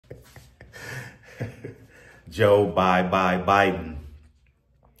Joe ByeBye Biden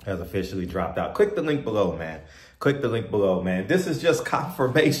has officially dropped out. Click the link below, man. Click the link below, man. This is just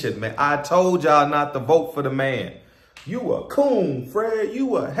confirmation, man. I told y'all not to vote for the man. You a coon, Fred.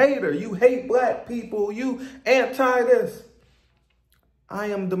 You a hater. You hate black people. You anti this. I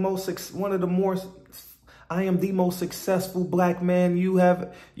am the most successful black man you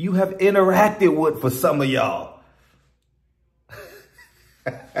have interacted with for some of y'all.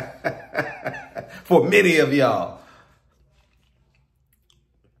 For many of y'all.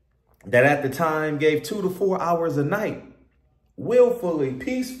 That at the time gave 2 to 4 hours a night. Willfully,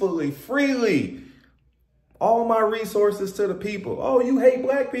 peacefully, freely. All my resources to the people. Oh, you hate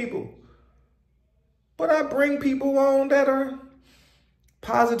black people. But I bring people on that are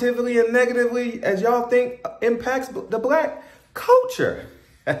positively and negatively, as y'all think, impacts the black culture.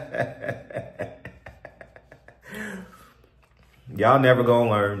 Y'all never gonna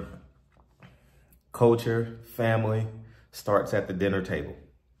learn. Culture, family, starts at the dinner table.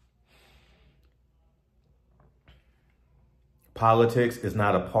 Politics is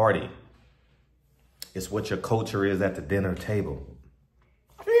not a party. It's what your culture is at the dinner table.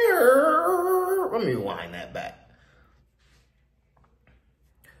 Let me wind that back.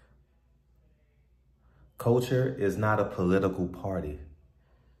 Culture is not a political party.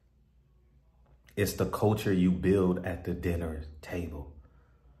 It's the culture you build at the dinner table.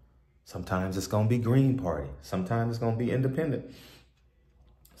 Sometimes it's going to be Green Party. Sometimes it's going to be Independent.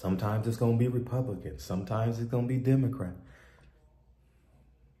 Sometimes it's going to be Republican. Sometimes it's going to be Democrat.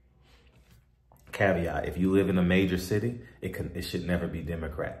 Caveat, if you live in a major city, it should never be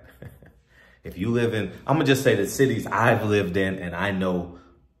Democrat. If you live in, I'm going to just say the cities I've lived in and I know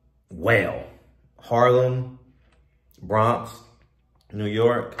well. Harlem, Bronx, New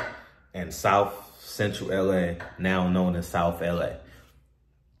York, and South Central LA, now known as South LA.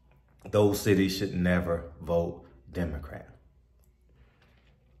 Those cities should never vote Democrat.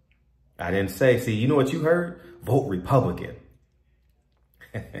 I didn't say, see, you know what you heard? Vote Republican.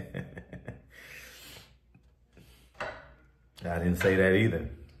 I didn't say that either.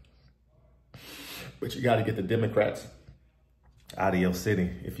 But you got to get the Democrats out of your city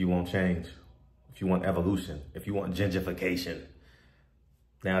if you want change, if you want evolution, if you want gentrification.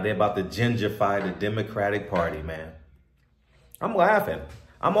 Now they're about to gentrify the Democratic Party, man. I'm laughing.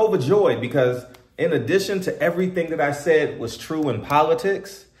 I'm overjoyed because in addition to everything that I said was true in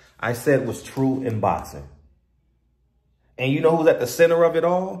politics, I said was true in boxing. And you know who's at the center of it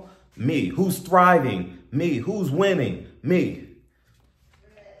all? Me. Who's thriving? Me. Who's winning? Me.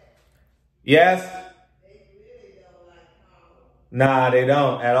 Yes? Nah, they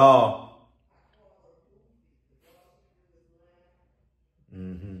don't at all.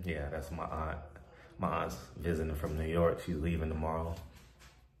 Yeah, that's my aunt. My aunt's visiting from New York. She's leaving tomorrow.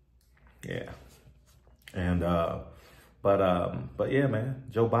 Yeah. And, but yeah, man,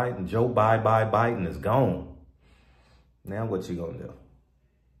 Joe ByeBye Biden is gone. Now what you gonna do?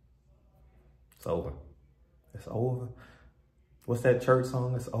 It's over. It's over. What's that church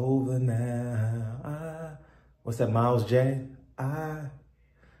song? It's over now. What's that, Miles J? I've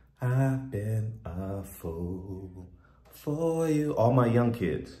been a fool for you. All my young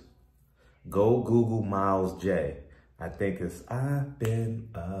kids, go Google Miles J. I think it's I've been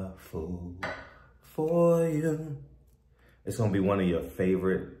a fool for you. It's going to be one of your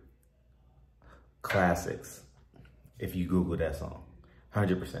favorite classics if you Google that song.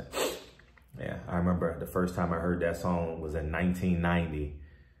 100%. Yeah, I remember the first time I heard that song was in 1990,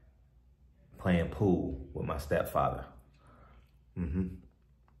 playing pool with my stepfather.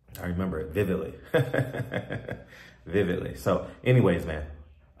 I remember it vividly. Vividly. So anyways, man,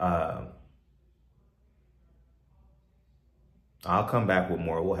 I'll come back with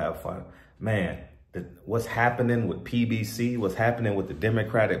more. We'll have fun. Man, what's happening with PBC, what's happening with the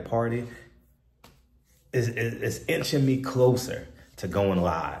Democratic Party is inching me closer to going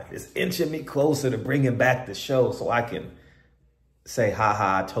live. It's inching me closer to bringing back the show so I can say,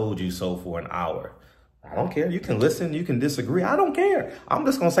 ha, I told you so for an hour. I don't care. You can listen. You can disagree. I don't care. I'm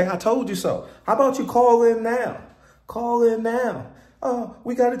just going to say, I told you so. How about you call in now? Call in now. Oh,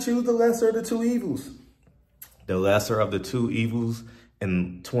 we got to choose the lesser of the two evils. The lesser of the two evils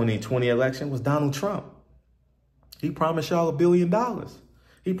in 2020 election was Donald Trump. He promised y'all $1 billion.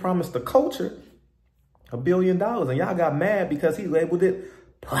 He promised the culture $1 billion. And y'all got mad because he labeled it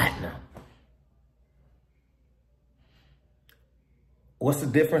platinum. What's the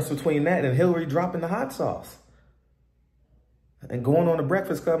difference between that and Hillary dropping the hot sauce? And going on the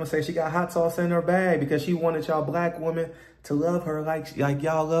Breakfast Club and say she got hot sauce in her bag because she wanted y'all black women to love her like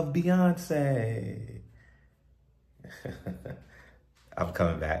y'all love Beyonce. I'm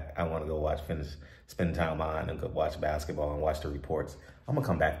coming back. I want to go spend time on and go watch basketball and watch the reports. I'm going to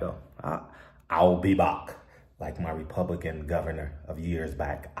come back, though. I'll be back. Like my Republican governor of years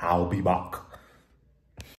back. I'll be back.